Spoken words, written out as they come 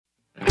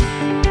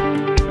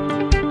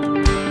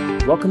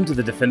welcome to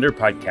the Defender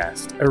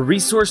Podcast, a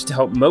resource to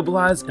help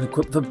mobilize and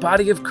equip the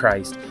body of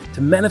Christ to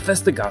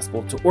manifest the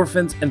gospel to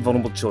orphans and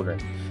vulnerable children.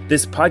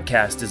 This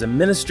podcast is a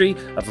ministry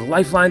of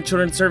Lifeline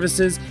Children's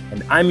Services,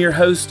 and I'm your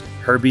host,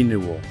 Herbie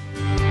Newell.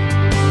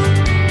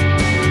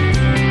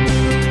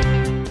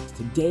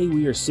 Today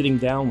we are sitting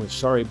down with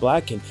Sharri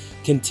Black and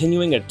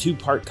continuing a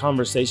two-part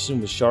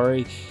conversation with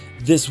Sharri.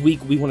 This week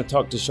we want to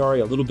talk to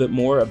Sharri a little bit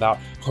more about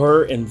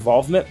her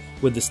involvement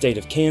with the state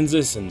of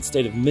Kansas and the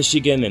state of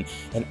Michigan and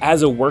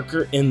as a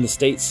worker in the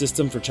state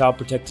system for Child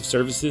Protective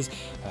Services.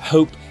 I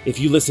hope if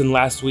you listened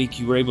last week,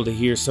 you were able to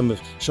hear some of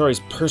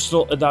Sharri's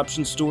personal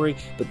adoption story.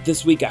 But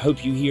this week, I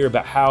hope you hear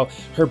about how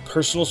her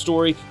personal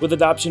story with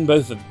adoption,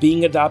 both of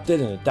being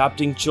adopted and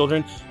adopting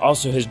children,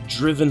 also has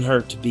driven her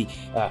to be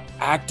an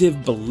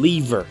active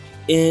believer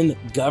in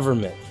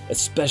government,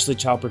 especially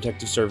Child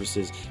Protective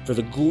Services, for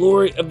the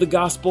glory of the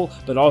gospel,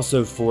 but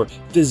also for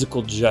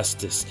physical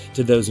justice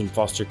to those in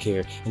foster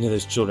care and to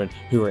those children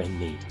who are in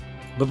need.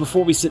 But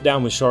before we sit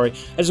down with Sharri,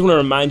 I just want to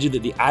remind you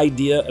that the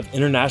idea of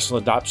international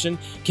adoption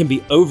can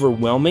be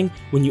overwhelming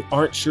when you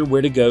aren't sure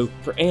where to go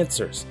for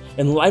answers.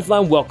 And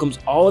Lifeline welcomes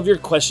all of your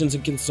questions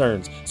and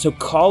concerns. So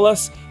call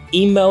us,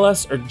 email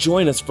us, or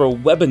join us for a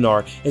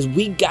webinar as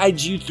we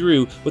guide you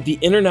through what the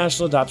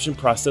international adoption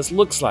process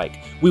looks like.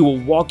 We will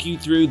walk you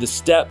through the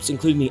steps,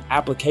 including the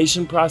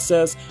application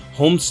process,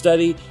 home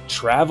study,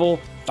 travel,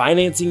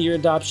 financing your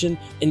adoption,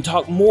 and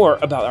talk more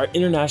about our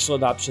international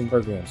adoption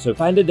program. So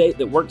find a date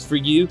that works for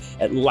you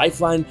at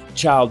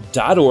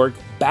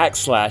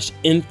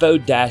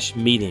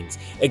lifelinechild.org/info-meetings.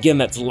 Again,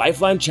 that's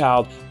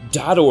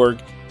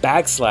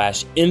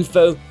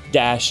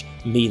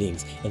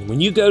lifelinechild.org/info-meetings. And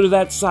when you go to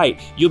that site,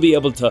 you'll be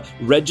able to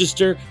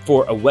register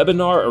for a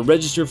webinar or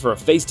register for a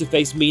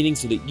face-to-face meeting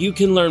so that you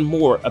can learn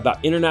more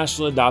about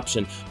international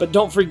adoption. But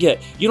don't forget,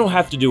 you don't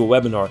have to do a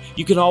webinar.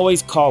 You can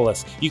always call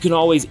us. You can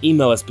always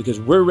email us because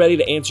we're ready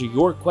to answer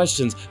your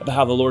questions about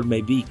how the Lord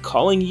may be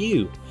calling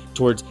you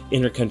towards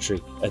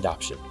intercountry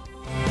adoption.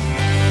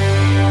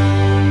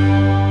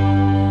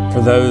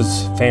 For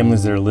those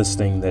families that are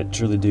listening that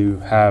truly do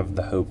have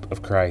the hope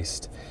of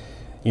Christ,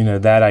 you know,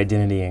 that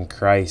identity in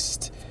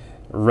Christ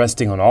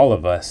resting on all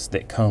of us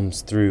that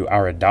comes through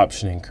our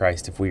adoption in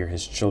Christ if we are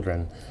His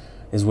children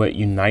is what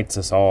unites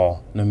us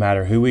all, no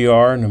matter who we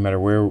are, no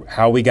matter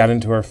how we got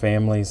into our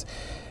families.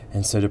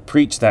 And so to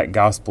preach that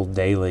gospel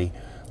daily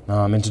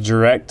and to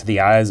direct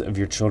the eyes of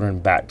your children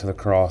back to the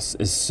cross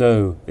is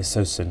so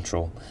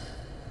central.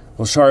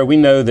 Well, Sharri, we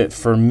know that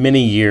for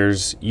many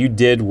years you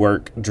did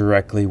work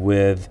directly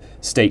with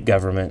state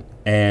government,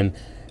 and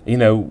you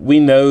know,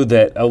 we know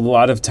that a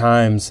lot of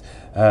times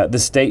the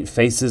state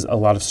faces a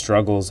lot of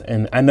struggles,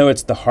 and I know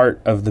it's the heart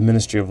of the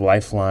ministry of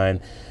Lifeline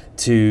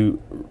to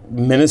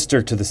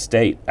minister to the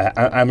state.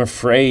 I'm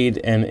afraid,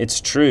 and it's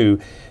true,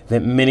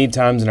 that many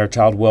times in our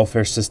child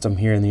welfare system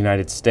here in the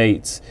United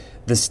States,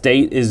 the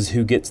state is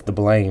who gets the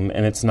blame,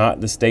 and it's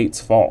not the state's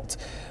fault.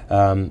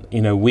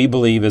 We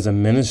believe as a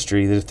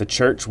ministry that if the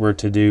church were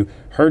to do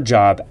her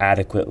job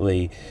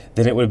adequately,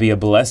 then it would be a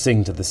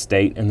blessing to the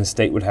state, and the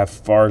state would have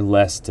far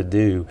less to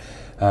do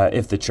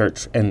if the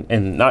church,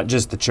 and not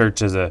just the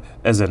church as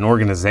an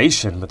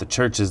organization, but the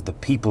church as the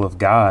people of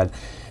God.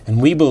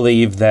 And we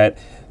believe that,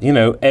 you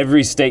know,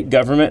 every state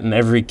government and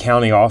every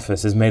county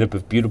office is made up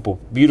of beautiful,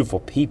 beautiful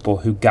people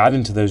who got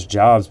into those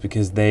jobs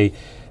because they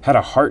had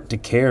a heart to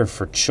care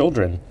for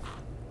children.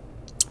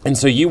 And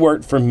so you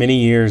worked for many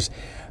years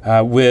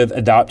with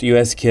Adopt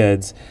US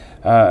Kids,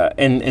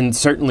 and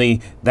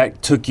certainly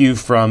that took you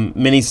from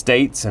many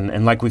states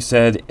and like we've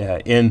said,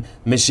 in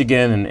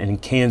Michigan and in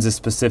Kansas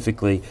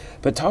specifically.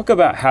 But talk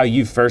about how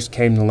you first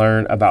came to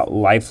learn about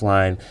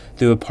Lifeline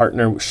through a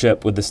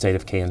partnership with the state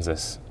of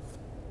Kansas.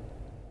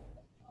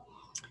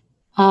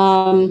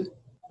 I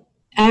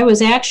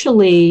was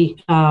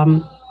actually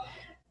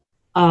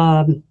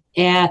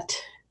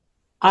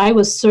I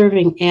was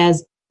serving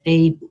as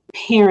a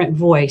parent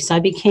voice.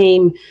 At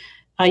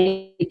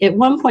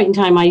one point in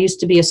time, I used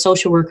to be a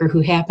social worker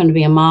who happened to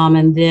be a mom,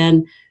 and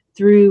then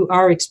through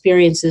our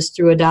experiences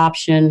through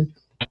adoption,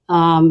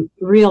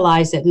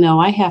 realized that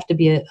no, I have to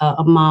be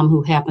a mom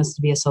who happens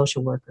to be a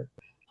social worker.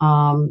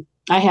 I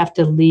have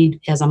to lead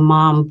as a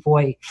mom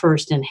voice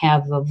first and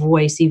have a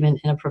voice even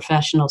in a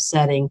professional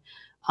setting,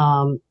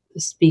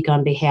 speak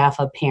on behalf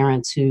of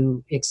parents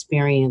who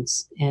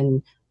experience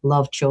and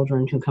love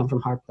children who come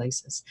from hard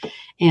places.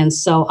 And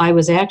so I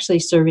was actually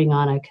serving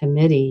on a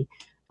committee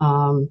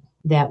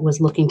that was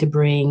looking to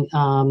bring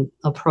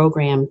a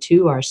program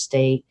to our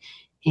state,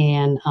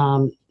 and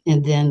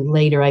then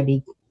later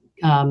I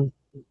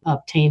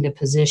obtained a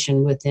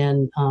position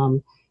within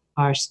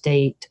our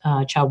state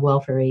child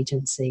welfare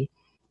agency,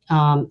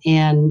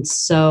 and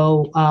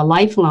so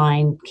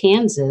Lifeline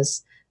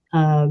Kansas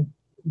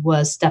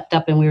was stepped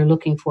up, and we were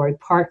looking for a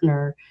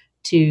partner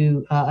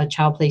to a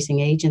child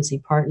placing agency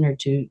partner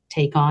to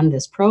take on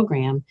this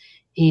program.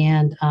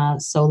 And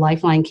so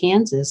Lifeline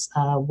Kansas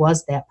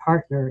was that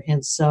partner.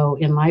 And so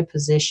in my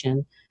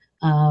position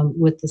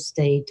with the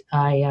state,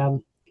 I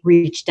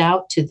reached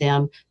out to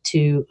them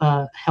to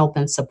help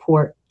and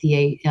support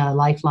the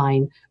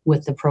Lifeline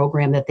with the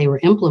program that they were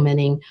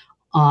implementing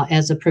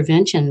as a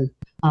prevention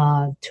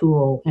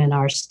tool in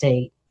our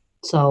state.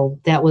 So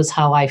that was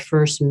how I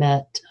first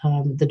met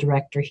the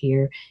director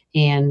here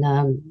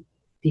and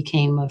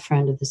became a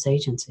friend of this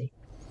agency.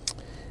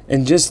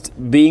 And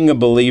just being a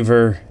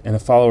believer and a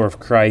follower of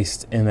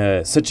Christ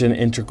in such an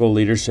integral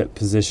leadership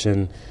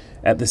position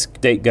at the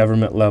state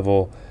government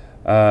level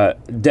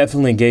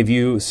definitely gave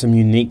you some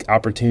unique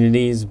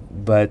opportunities,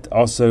 but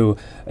also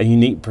a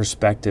unique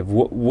perspective.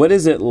 What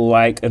is it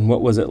like, and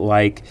what was it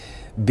like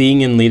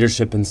being in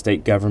leadership in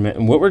state government,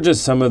 and what were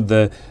just some of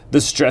the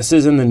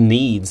stresses and the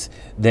needs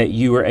that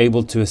you were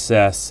able to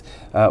assess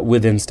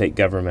within state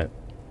government?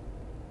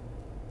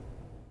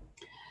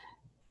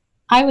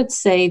 I would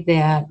say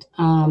that,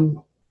 and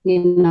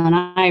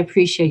I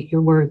appreciate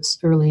your words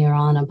earlier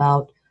on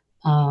about,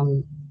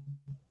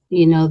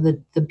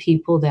 the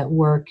people that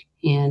work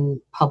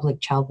in public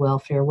child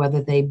welfare,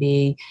 whether they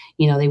be,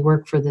 they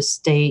work for the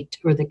state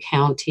or the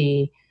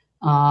county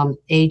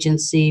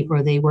agency,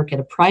 or they work at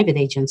a private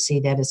agency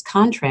that is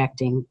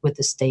contracting with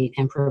the state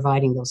and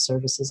providing those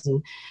services.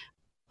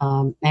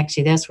 And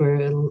actually, that's where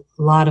a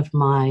lot of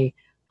my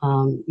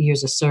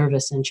years of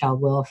service in child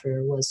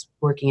welfare was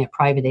working at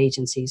private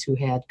agencies who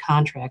had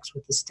contracts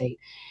with the state.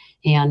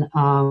 And,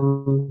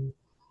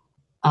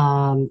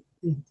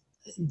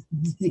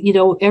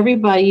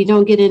 everybody, you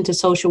don't get into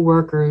social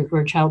work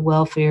or child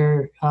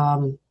welfare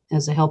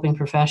as a helping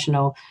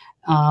professional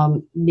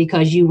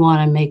because you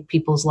want to make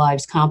people's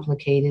lives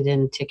complicated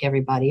and tick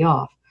everybody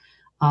off.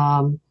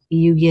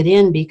 You get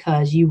in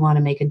because you want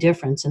to make a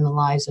difference in the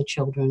lives of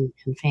children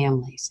and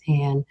families,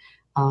 and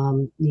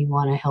you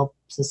want to help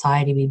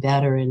society be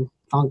better and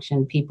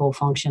people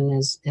function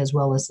as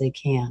well as they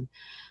can.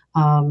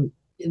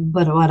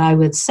 But what I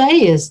would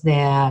say is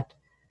that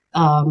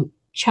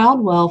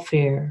child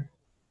welfare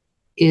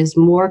is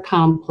more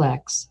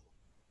complex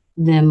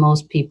than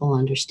most people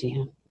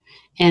understand.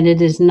 And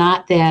it is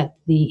not that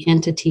the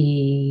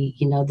entity,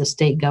 the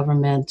state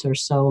government or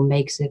so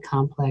makes it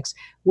complex.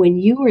 When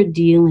you are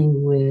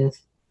dealing with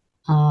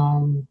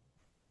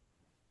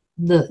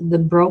the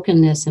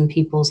brokenness in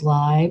people's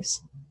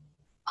lives,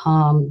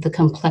 the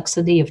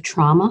complexity of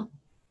trauma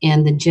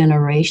and the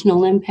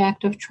generational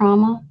impact of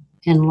trauma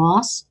and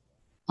loss,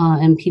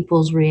 and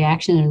people's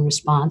reaction and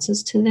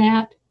responses to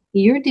that,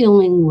 you're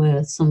dealing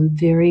with some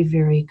very,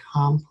 very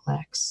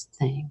complex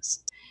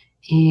things.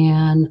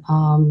 And,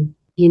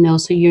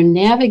 so you're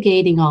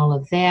navigating all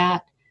of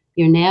that.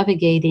 You're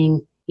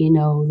navigating,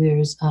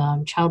 there's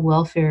child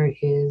welfare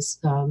is,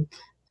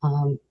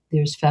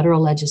 there's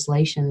federal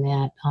legislation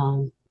that,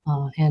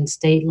 and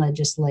state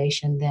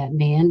legislation that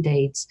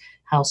mandates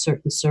how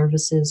certain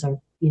services are,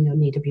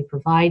 need to be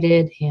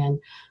provided and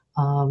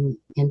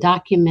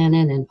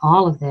documented and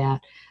all of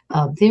that.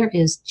 There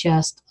is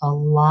just a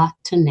lot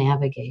to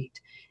navigate.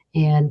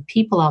 And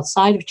people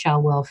outside of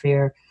child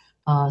welfare,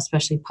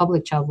 especially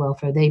public child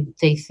welfare,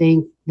 they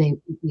think they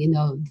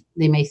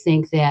may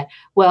think that,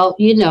 well,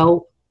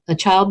 a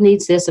child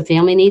needs this, a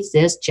family needs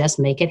this, just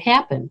make it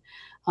happen.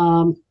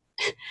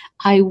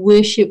 I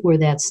wish it were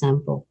that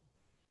simple.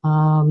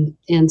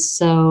 And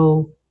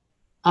so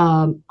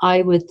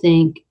I would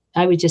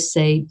just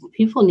say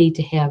people need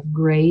to have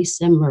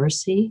grace and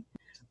mercy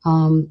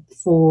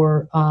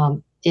for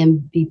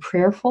and be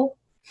prayerful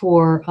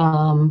for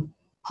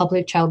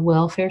public child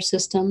welfare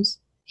systems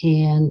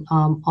and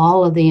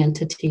all of the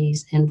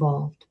entities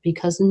involved,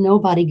 because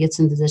nobody gets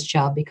into this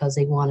job because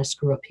they want to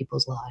screw up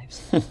people's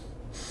lives.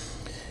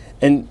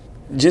 And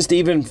just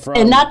even from...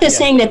 And not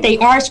saying that they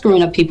are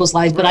screwing up people's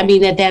lives, but I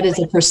mean that is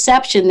a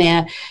perception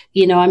that,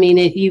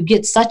 you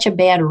get such a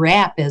bad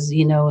rap as,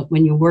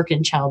 when you work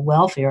in child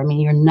welfare. I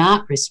mean, you're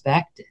not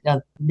respected.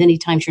 Many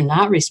times you're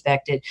not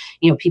respected.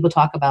 People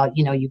talk about,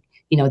 you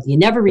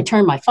never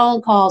return my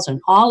phone calls and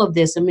all of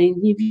this. I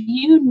mean, if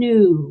you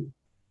knew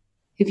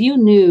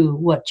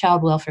what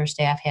child welfare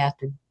staff have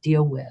to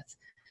deal with,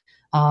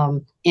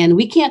 and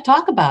we can't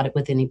talk about it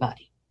with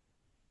anybody,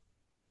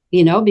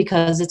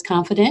 because it's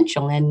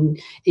confidential. And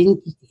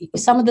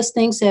some of the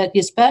things that,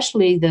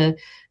 especially the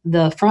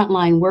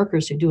frontline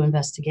workers who do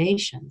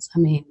investigations, I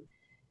mean,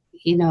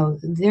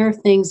 there are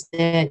things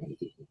that,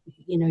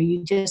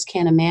 you just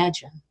can't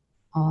imagine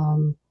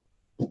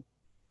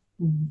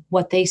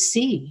what they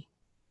see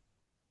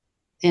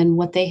and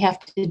what they have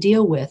to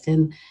deal with.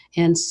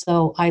 And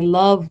so I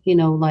love,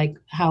 like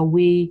how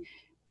we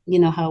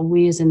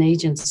as an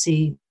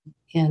agency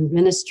and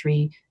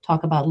ministry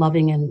talk about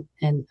loving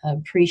and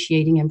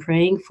appreciating and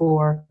praying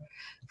for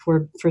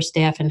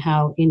staff, and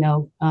how,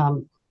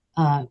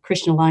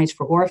 Christian Alliance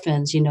for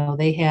Orphans,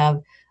 they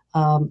have,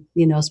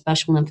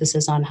 special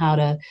emphasis on how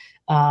to,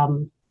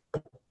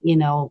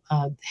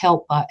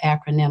 help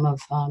acronym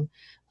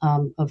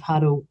of how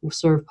to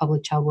serve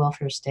public child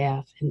welfare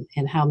staff,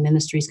 and how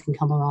ministries can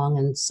come along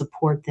and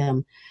support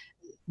them.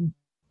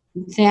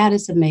 That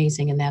is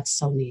amazing, and that's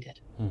so needed.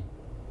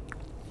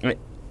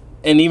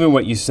 And even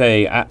what you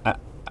say,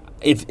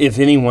 if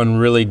anyone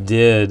really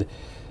did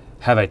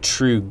have a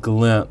true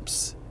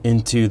glimpse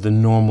into the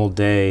normal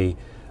day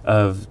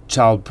of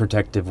child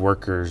protective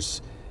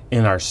workers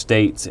in our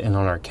states and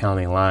on our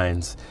county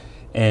lines,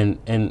 and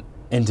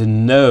to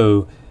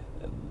know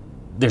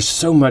there's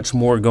so much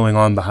more going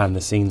on behind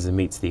the scenes than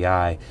meets the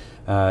eye.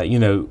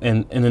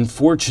 And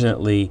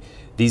unfortunately,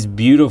 these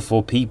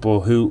beautiful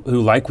people who,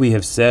 like we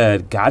have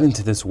said, got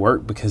into this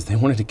work because they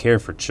wanted to care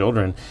for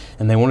children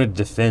and they wanted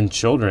to defend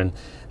children,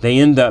 they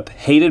end up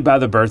hated by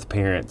the birth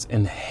parents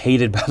and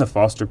hated by the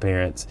foster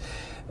parents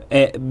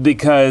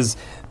because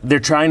they're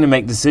trying to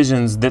make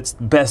decisions that's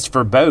best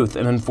for both.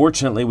 And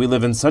unfortunately, we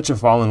live in such a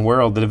fallen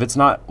world that if it's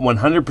not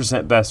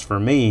 100% best for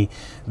me,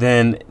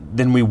 then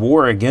we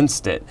war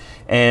against it.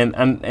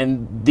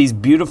 And these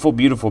beautiful,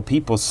 beautiful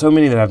people, so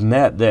many that I've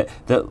met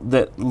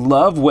that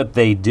love what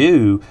they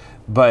do,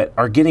 but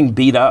are getting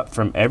beat up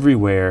from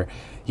everywhere.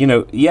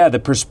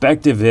 The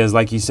perspective is,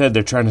 like you said,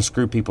 they're trying to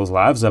screw people's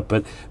lives up,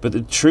 but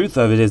the truth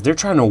of it is they're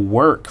trying to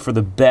work for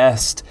the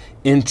best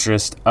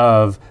interest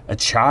of a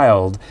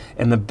child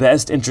and the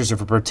best interest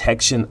of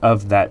protection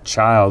of that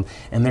child.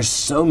 And there's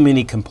so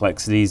many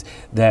complexities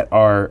that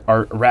are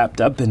wrapped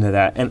up into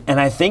that. And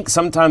I think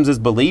sometimes as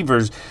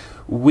believers,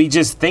 we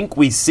just think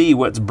we see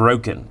what's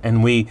broken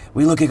and we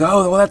look at,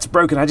 oh, well, that's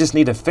broken, I just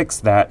need to fix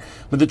that.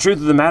 But the truth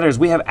of the matter is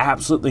we have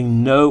absolutely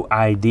no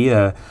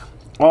idea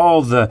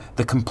all the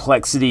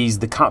complexities,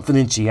 the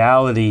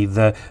confidentiality,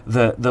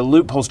 the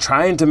loopholes,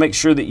 trying to make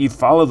sure that you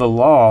follow the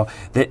law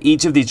that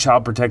each of these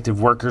child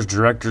protective workers,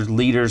 directors,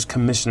 leaders,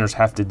 commissioners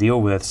have to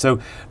deal with. So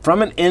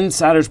from an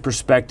insider's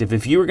perspective,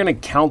 if you were going to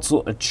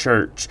counsel a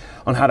church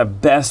on how to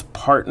best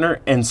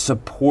partner and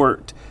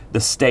support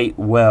the state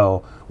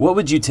well, what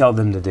would you tell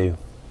them to do?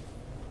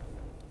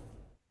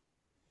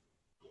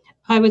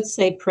 I would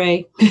say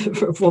pray.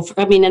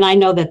 And I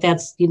know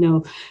that's,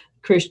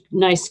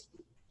 nice.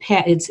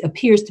 It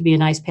appears to be a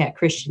nice pat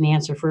Christian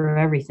answer for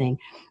everything,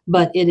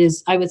 but it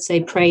is, I would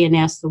say, pray and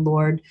ask the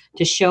Lord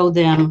to show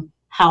them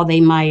how they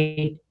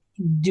might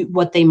do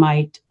what they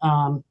might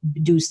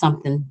do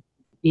something,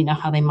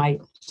 how they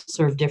might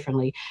serve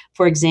differently.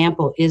 For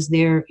example, is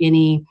there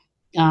any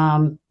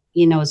child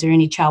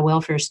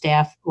welfare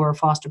staff or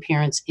foster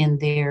parents in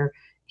their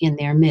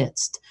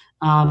midst?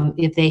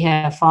 If they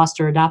have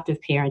foster adoptive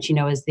parents,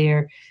 is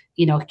there,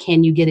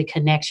 can you get a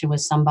connection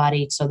with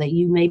somebody so that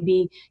you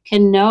maybe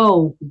can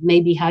know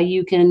maybe how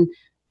you can,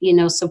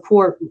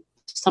 support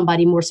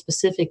somebody more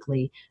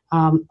specifically?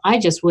 I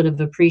just would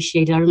have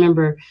appreciated, I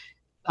remember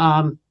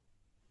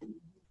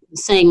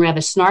saying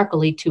rather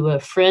snarkily to a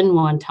friend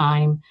one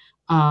time,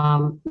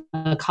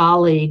 a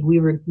colleague, we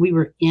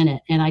were in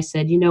it. And I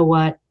said, you know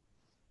what?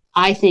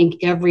 I think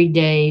every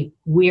day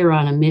we're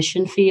on a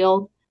mission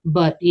field.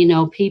 But,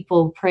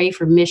 people pray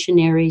for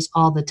missionaries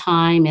all the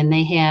time, and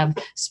they have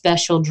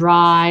special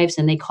drives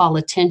and they call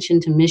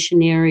attention to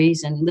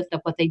missionaries and lift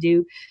up what they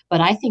do.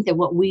 But I think that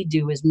what we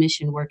do is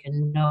mission work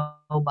and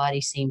nobody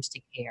seems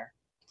to care.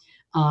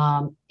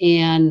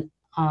 And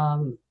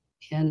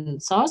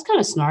so I was kind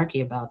of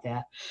snarky about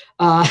that.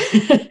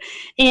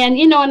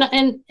 And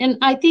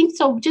I think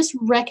so. Just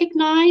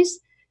recognize,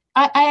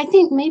 I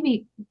think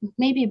maybe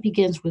it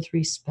begins with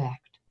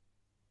respect.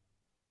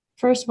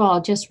 First of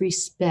all, just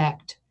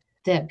respect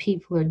that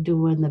people are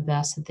doing the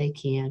best that they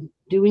can.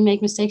 Do we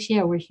make mistakes?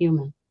 Yeah, we're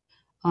human.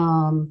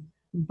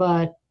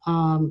 But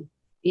are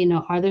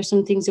there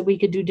some things that we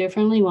could do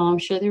differently? Well, I'm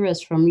sure there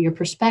is from your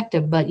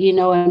perspective, but,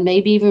 and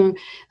maybe even,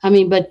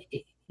 but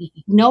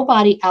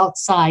nobody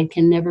outside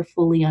can never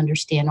fully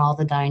understand all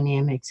the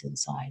dynamics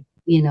inside,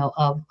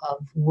 of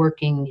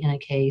working in a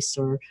case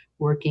or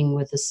working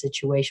with a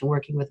situation,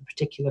 working with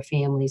particular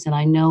families. And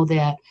I know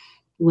that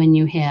when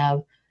you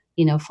have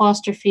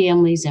foster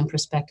families and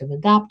prospective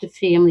adoptive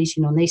families,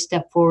 and they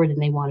step forward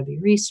and they want to be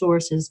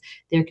resources,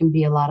 there can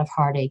be a lot of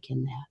heartache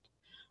in that,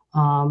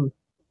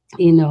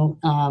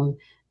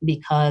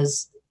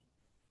 because,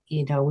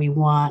 we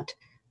want,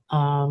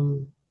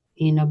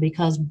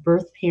 because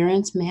birth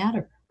parents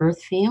matter,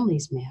 birth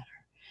families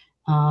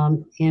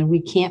matter, and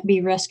we can't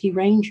be rescue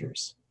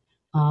rangers.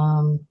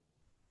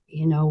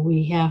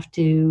 We have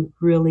to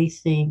really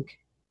think,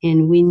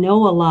 and we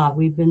know a lot.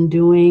 We've been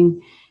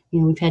doing,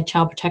 we've had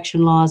child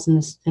protection laws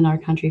in our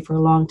country for a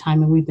long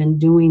time, and we've been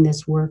doing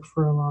this work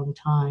for a long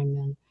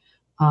time.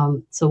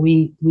 And so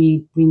we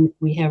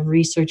have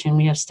research and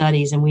we have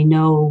studies and we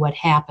know what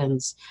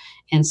happens.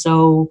 And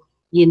so,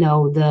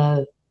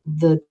 the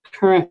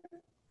current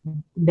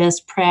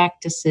best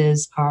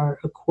practices are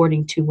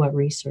according to what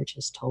research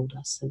has told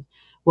us and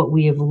what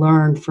we have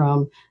learned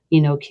from,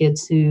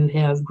 kids who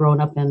have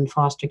grown up in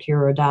foster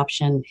care or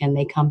adoption, and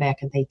they come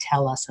back and they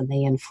tell us and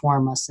they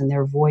inform us, and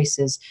their voice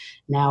is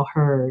now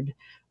heard.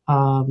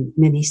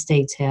 Many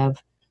states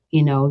have,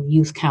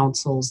 youth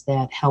councils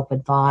that help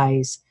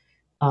advise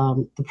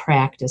the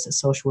practice of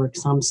social work.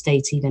 Some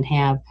states even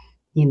have,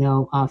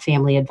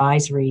 family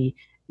advisory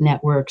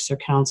networks or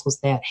councils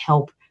that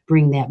help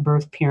bring that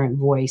birth parent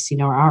voice.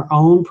 Our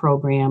own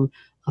program,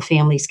 A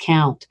Families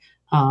Count,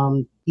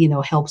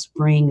 helps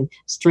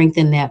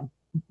strengthen that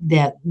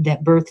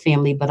birth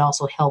family, but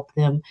also help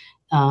them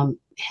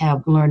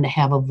have learned to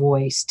have a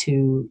voice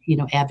to,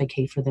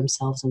 advocate for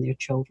themselves and their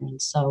children.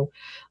 So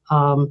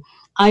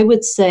I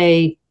would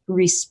say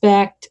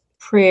respect,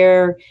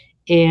 prayer,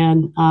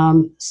 and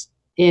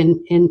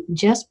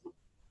just,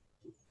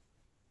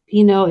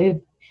 if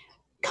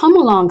come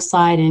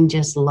alongside and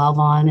just love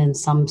on in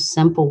some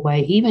simple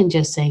way, even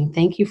just saying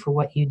thank you for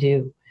what you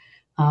do.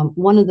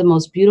 One of the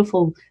most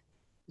beautiful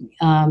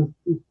um,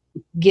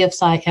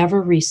 gifts I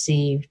ever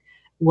received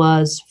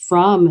was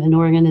from an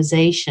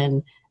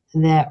organization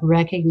that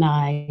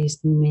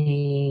recognized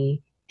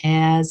me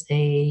as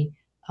a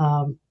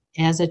um,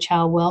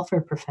 child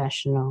welfare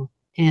professional,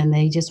 and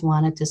they just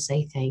wanted to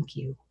say thank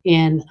you.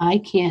 And I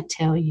can't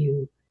tell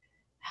you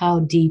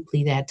how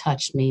deeply that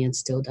touched me and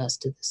still does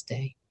to this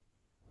day.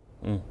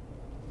 Mm.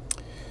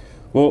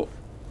 Well,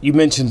 you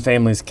mentioned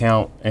Families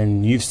Count,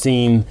 and you've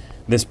seen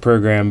this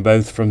program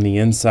both from the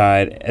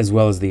inside as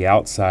well as the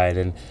outside.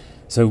 And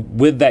so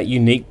with that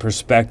unique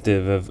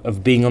perspective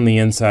of being on the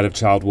inside of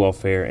child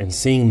welfare and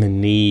seeing the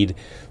need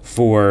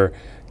for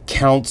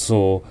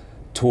counsel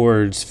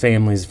towards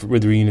families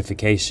with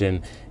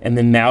reunification, and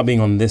then now being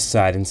on this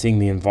side and seeing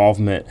the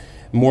involvement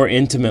more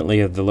intimately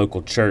of the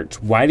local church,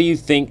 why do you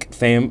think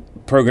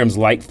programs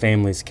like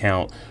Families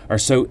Count are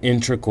so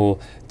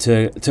integral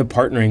to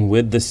partnering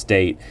with the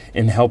state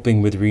in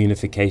helping with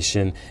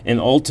reunification and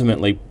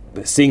ultimately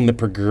seeing the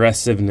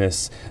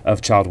progressiveness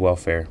of child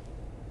welfare?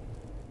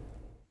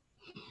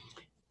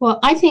 Well,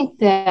 I think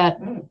that,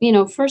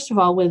 first of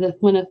all,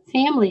 when a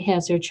family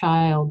has their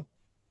child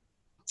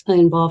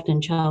involved in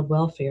child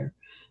welfare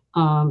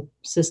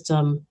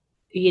system,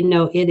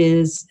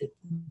 there's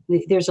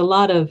a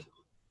lot of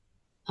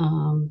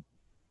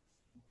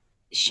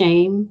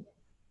shame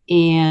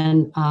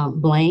and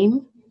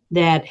blame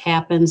that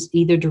happens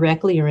either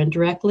directly or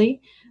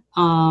indirectly.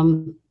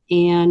 And,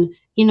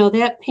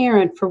 that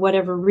parent, for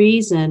whatever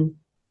reason,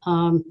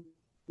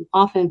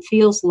 often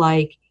feels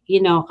like,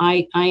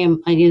 I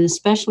am, and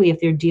especially if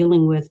they're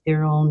dealing with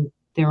their own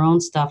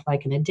stuff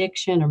like an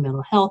addiction or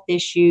mental health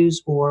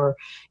issues, or,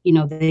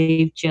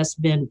 they've just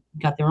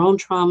got their own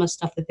trauma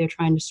stuff that they're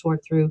trying to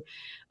sort through.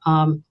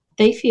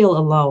 They feel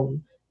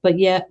alone. But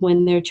yet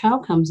when their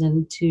child comes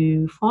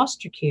into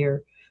foster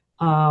care,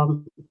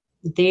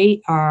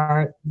 they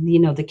are,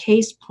 the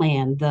case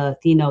plan, the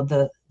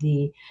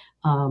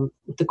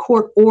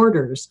court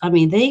orders. I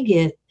mean, they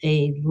get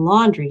a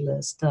laundry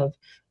list of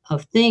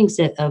things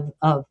that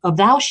of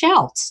thou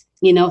shalts.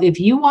 If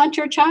you want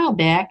your child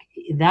back,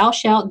 thou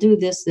shalt do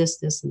this, this,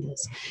 this, and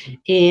this.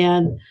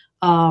 And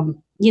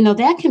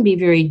that can be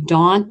very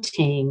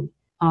daunting,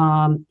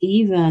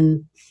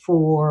 even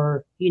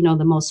for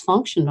the most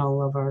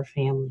functional of our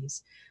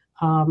families.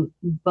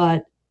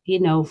 But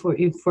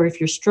if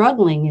you're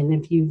struggling, and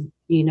if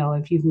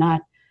you've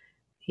not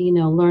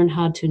learned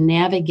how to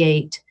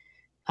navigate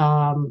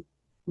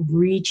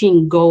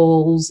reaching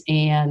goals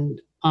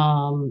and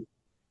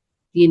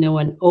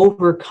and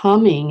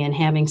overcoming and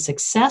having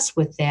success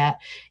with that,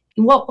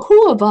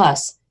 who of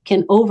us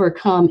can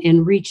overcome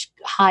and reach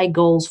high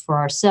goals for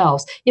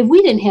ourselves if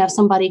we didn't have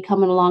somebody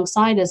coming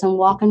alongside us and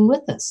walking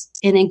with us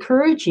and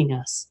encouraging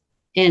us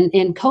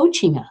and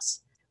coaching us?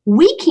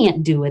 We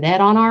can't do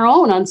that on our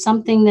own on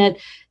something that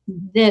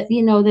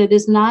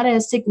is not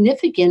as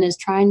significant as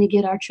trying to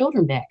get our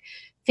children back.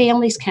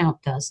 Families Count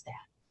does that.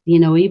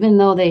 Even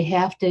though they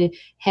have to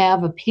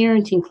have a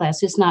parenting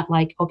class, it's not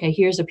like, okay,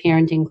 here's a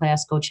parenting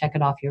class, go check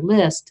it off your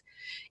list.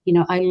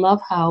 I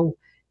love how,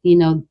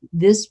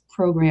 this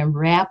program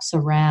wraps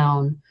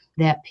around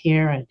that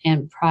parent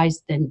and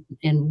tries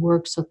and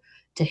works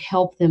to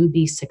help them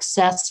be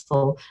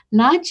successful,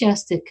 not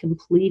just at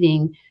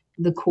completing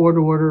the court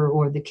order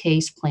or the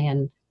case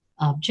plan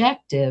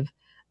objective,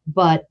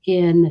 but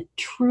in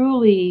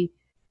truly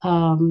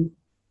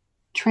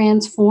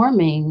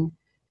transforming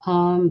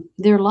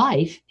their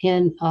life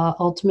and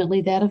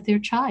ultimately that of their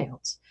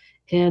child's.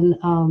 And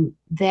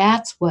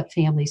that's what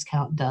Families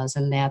Count does,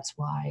 and that's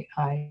why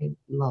I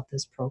love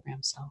this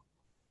program so.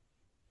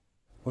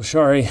 Well,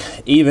 Sharri,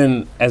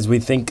 even as we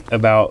think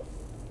about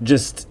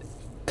just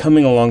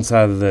coming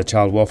alongside of the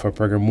child welfare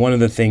program, one of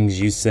the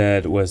things you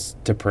said was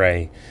to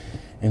pray.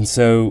 And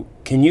so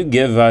can you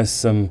give us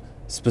some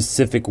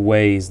specific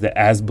ways that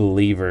as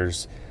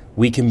believers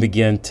we can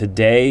begin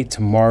today,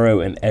 tomorrow,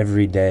 and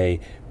every day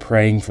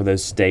praying for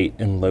those state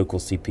and local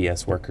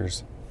CPS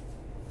workers?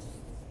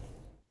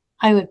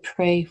 I would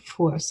pray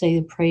for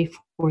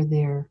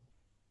their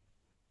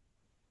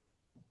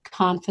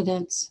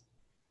confidence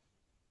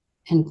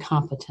and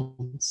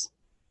competence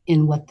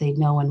in what they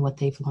know and what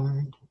they've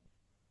learned.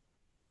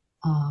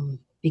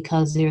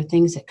 Because there are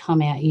things that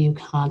come at you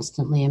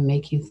constantly and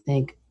make you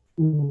think,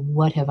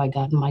 what have I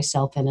gotten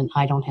myself in? And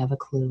I don't have a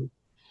clue.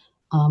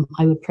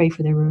 I would pray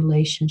for their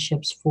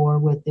relationships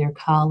with their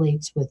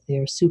colleagues, with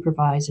their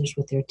supervisors,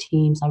 with their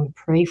teams. I would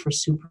pray for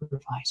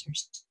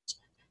supervisors.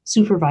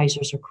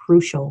 Supervisors are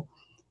crucial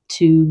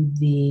to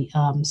the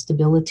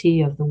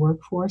stability of the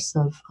workforce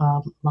of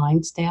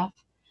line staff.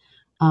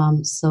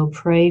 So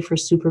pray for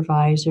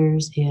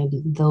supervisors and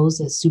those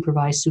that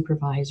supervise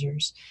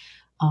supervisors.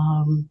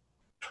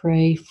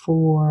 pray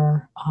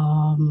for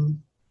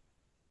um,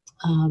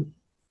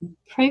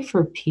 pray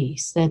for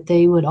peace, that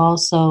they would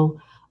also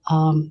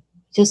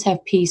just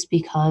have peace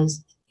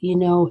because,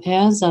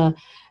 as a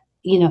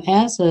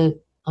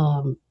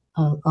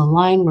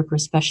line worker,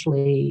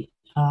 especially,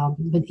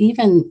 but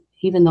even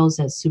those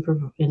that super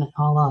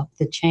all up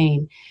the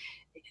chain,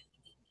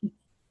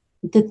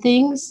 the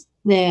things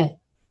that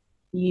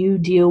you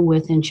deal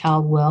with in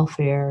child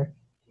welfare,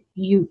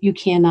 you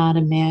cannot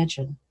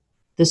imagine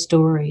the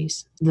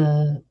stories,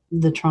 the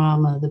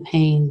trauma, the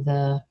pain,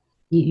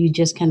 you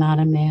just cannot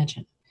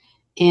imagine.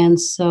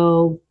 And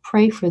so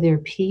pray for their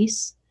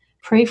peace,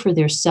 pray for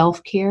their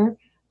self-care.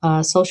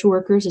 Social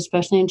workers,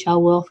 especially in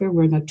child welfare,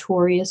 we're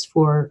notorious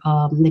for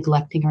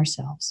neglecting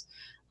ourselves.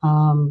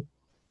 Um,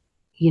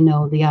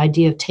 the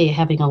idea of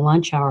having a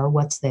lunch hour,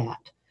 what's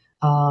that?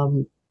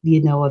 Of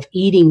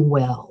eating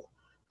well,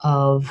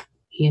 of,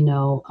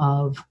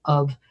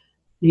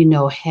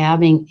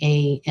 having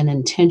an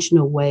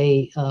intentional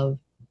way of,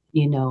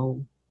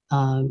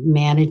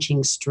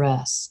 managing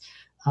stress.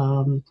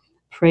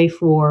 Pray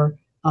for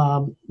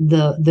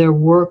their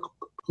work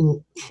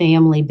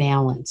family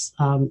balance.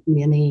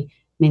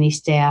 Many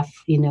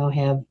staff,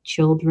 have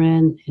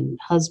children and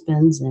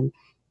husbands, and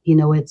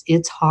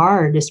it's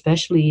hard,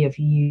 especially if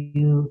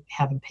you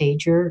have a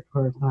pager,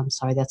 or I'm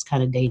sorry, that's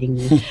kind of dating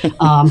me.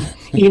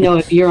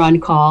 If you're on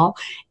call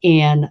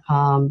and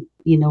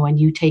and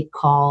you take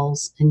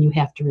calls and you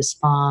have to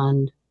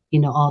respond,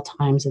 all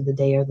times of the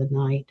day or the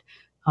night.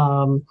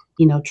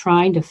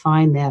 Trying to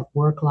find that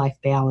work-life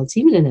balance,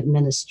 even in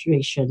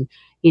administration,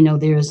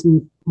 there's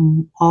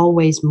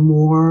always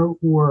more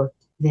work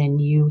than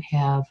you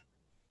have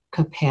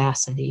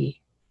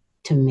capacity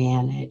to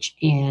manage.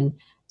 And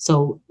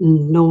so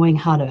knowing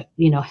how to,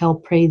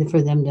 help pray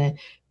for them to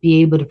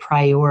be able to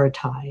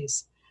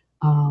prioritize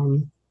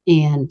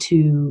and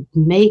to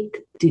make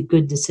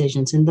good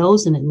decisions. And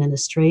those in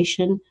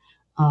administration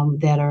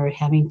that are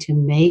having to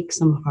make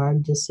some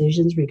hard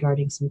decisions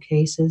regarding some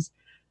cases,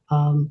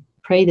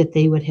 pray that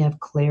they would have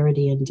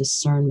clarity and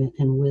discernment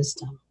and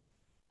wisdom.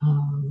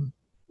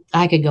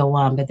 I could go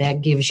on, but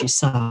that gives you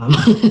some.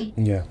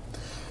 Yeah.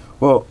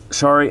 Well,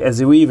 Sharri,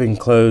 as we even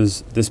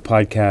close this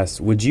podcast,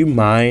 would you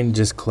mind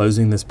just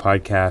closing this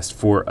podcast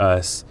for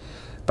us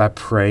by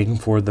praying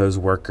for those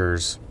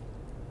workers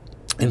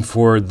and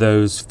for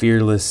those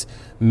fearless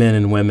men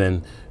and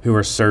women who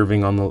are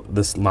serving on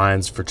the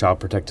lines for Child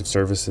Protective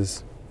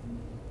Services?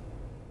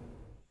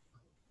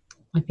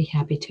 I'd be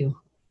happy to.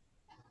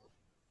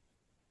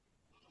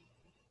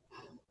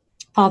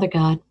 Father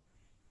God,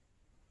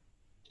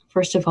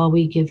 first of all,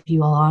 we give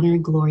you all honor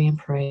and glory and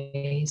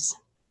praise.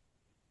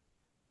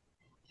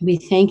 We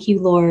thank you,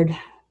 Lord,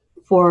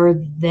 for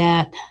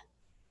that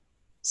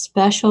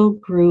special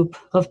group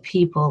of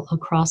people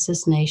across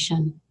this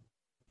nation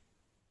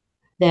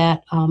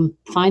that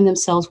find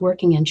themselves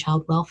working in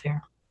child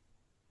welfare.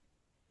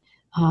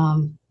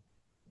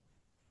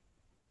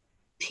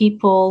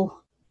 People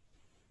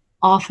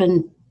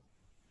often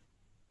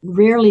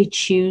rarely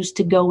choose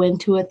to go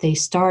into it. They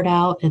start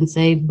out and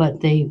say, but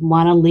they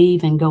want to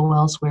leave and go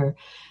elsewhere.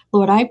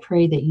 Lord, I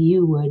pray that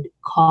you would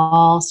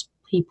call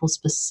people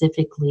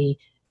specifically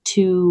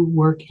to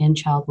work in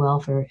child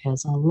welfare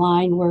as a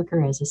line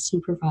worker, as a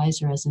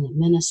supervisor, as an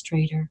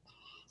administrator,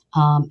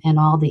 and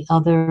all the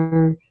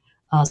other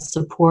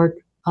support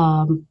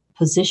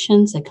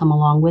positions that come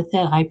along with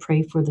that. I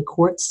pray for the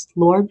courts,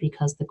 Lord,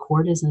 because the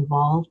court is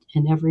involved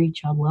in every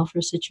child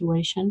welfare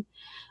situation.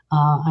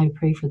 I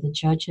pray for the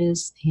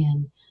judges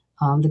and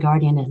the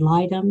guardian ad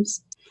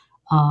litems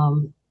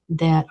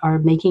that are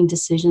making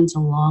decisions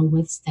along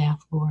with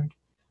staff, Lord.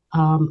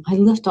 I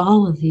lift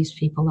all of these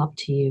people up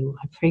to you.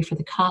 I pray for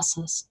the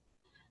CASAs.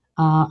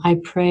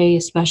 I pray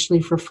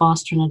especially for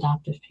foster and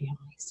adoptive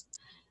families.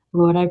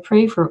 Lord, I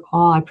pray for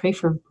all. I pray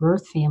for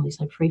birth families.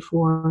 I pray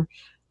for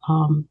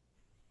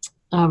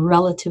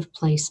relative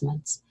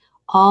placements,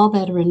 all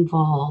that are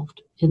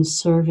involved in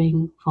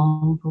serving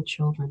vulnerable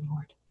children,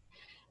 Lord.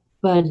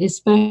 But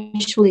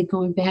especially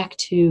going back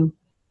to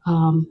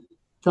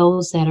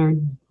those that are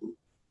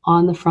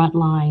on the front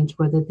lines,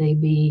 whether they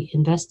be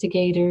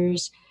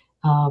investigators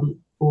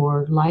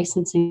or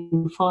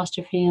licensing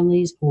foster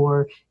families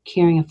or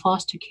carrying a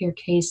foster care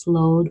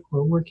caseload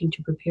or working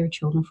to prepare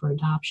children for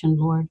adoption,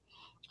 Lord,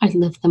 I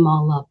lift them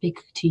all up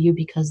to you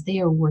because they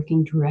are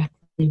working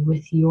directly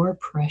with your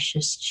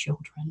precious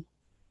children.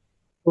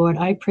 Lord,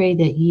 I pray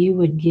that you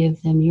would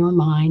give them your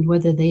mind,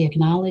 whether they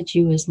acknowledge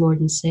you as Lord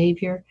and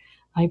Savior.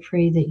 I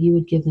pray that you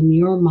would give them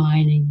your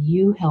mind and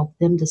you help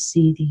them to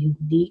see the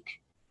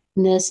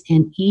uniqueness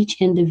in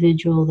each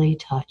individual they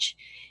touch.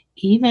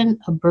 Even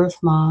a birth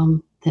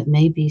mom that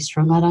may be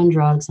strung out on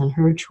drugs and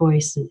her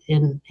choice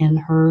in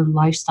her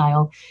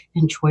lifestyle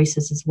and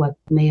choices is what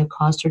may have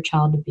caused her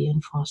child to be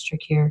in foster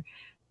care.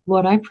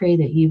 Lord, I pray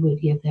that you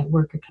would give that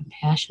worker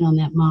compassion on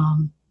that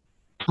mom,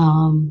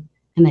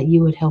 and that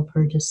you would help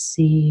her to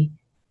see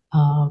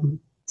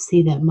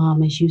that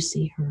mom as you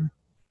see her,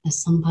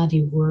 as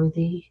somebody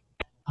worthy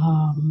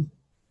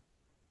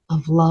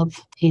of love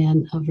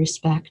and of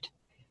respect.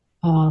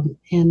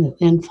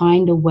 and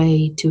find a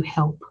way to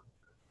help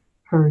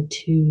her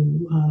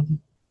to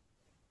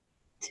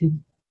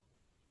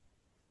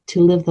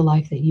live the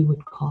life that you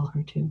would call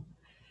her to.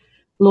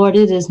 Lord,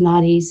 it is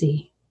not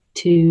easy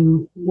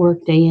to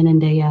work day in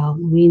and day out.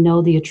 We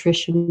know the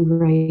attrition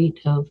rate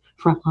of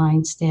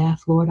frontline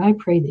staff. Lord, I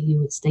pray that you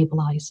would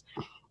stabilize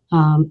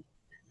um,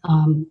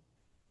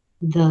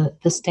 the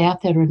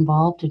staff that are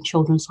involved in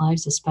children's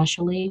lives,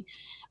 especially.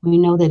 We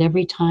know that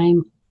every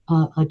time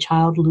a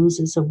child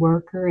loses a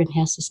worker and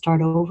has to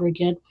start over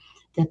again,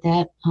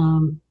 that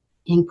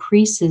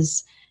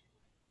increases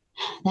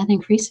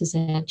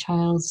that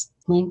child's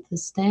length of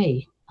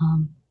stay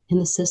in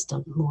the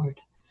system, Lord.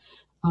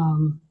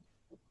 I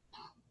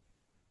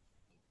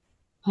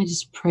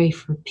just pray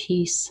for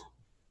peace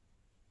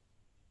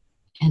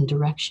and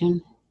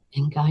direction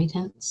and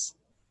guidance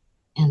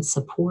and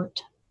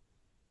support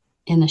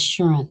and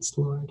assurance,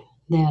 Lord,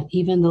 that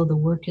even though the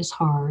work is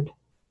hard,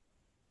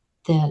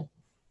 that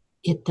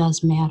it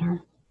does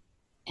matter,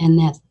 and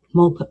that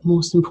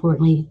most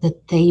importantly,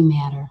 that they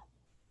matter.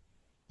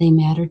 They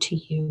matter to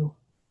you.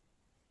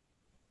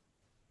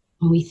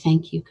 And we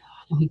thank you,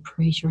 God, and we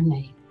praise your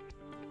name.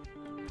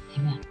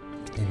 Amen.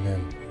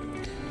 Amen.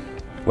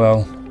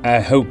 Well, I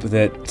hope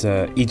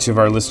that each of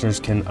our listeners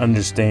can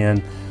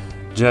understand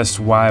just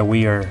why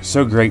we are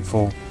so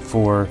grateful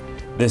for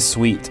this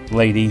sweet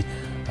lady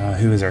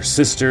who is our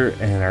sister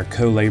and our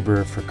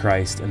co-laborer for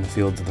Christ in the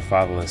fields of the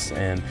fatherless.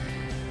 And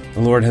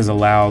the Lord has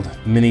allowed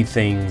many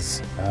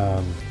things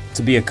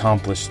to be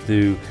accomplished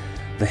through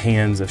the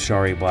hands of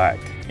Sharri Black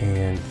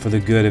and for the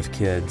good of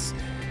kids.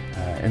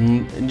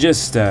 And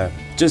just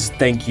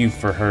thank you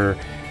for her.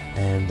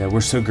 And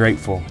we're so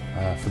grateful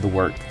for the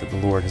work that the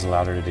Lord has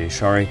allowed her to do.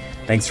 Sharri,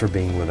 thanks for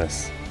being with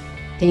us.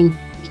 Thank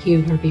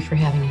you, Herbie, for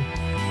having me.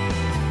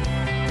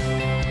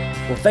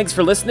 Well, thanks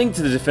for listening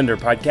to the Defender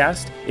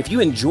Podcast. If you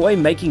enjoy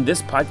making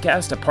this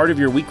podcast a part of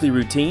your weekly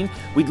routine,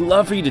 we'd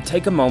love for you to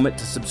take a moment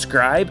to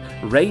subscribe,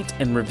 rate,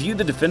 and review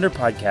the Defender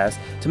Podcast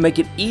to make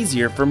it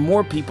easier for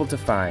more people to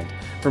find.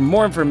 For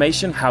more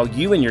information how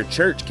you and your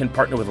church can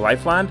partner with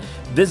Lifeline,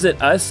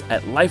 visit us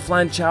at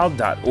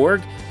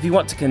lifelinechild.org. If you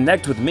want to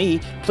connect with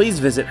me, please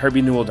visit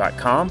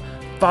herbienewell.com.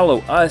 Follow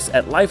us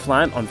at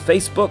Lifeline on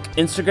Facebook,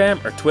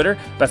 Instagram, or Twitter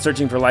by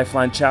searching for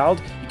Lifeline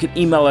Child. You can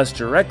email us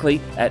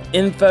directly at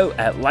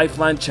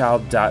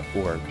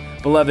info@lifelinechild.org.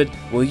 Beloved,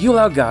 will you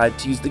allow God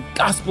to use the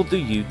gospel through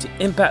you to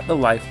impact the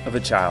life of a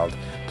child?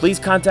 Please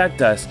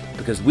contact us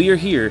because we are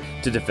here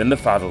to defend the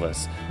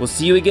fatherless. We'll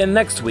see you again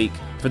next week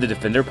for the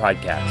Defender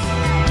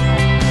Podcast.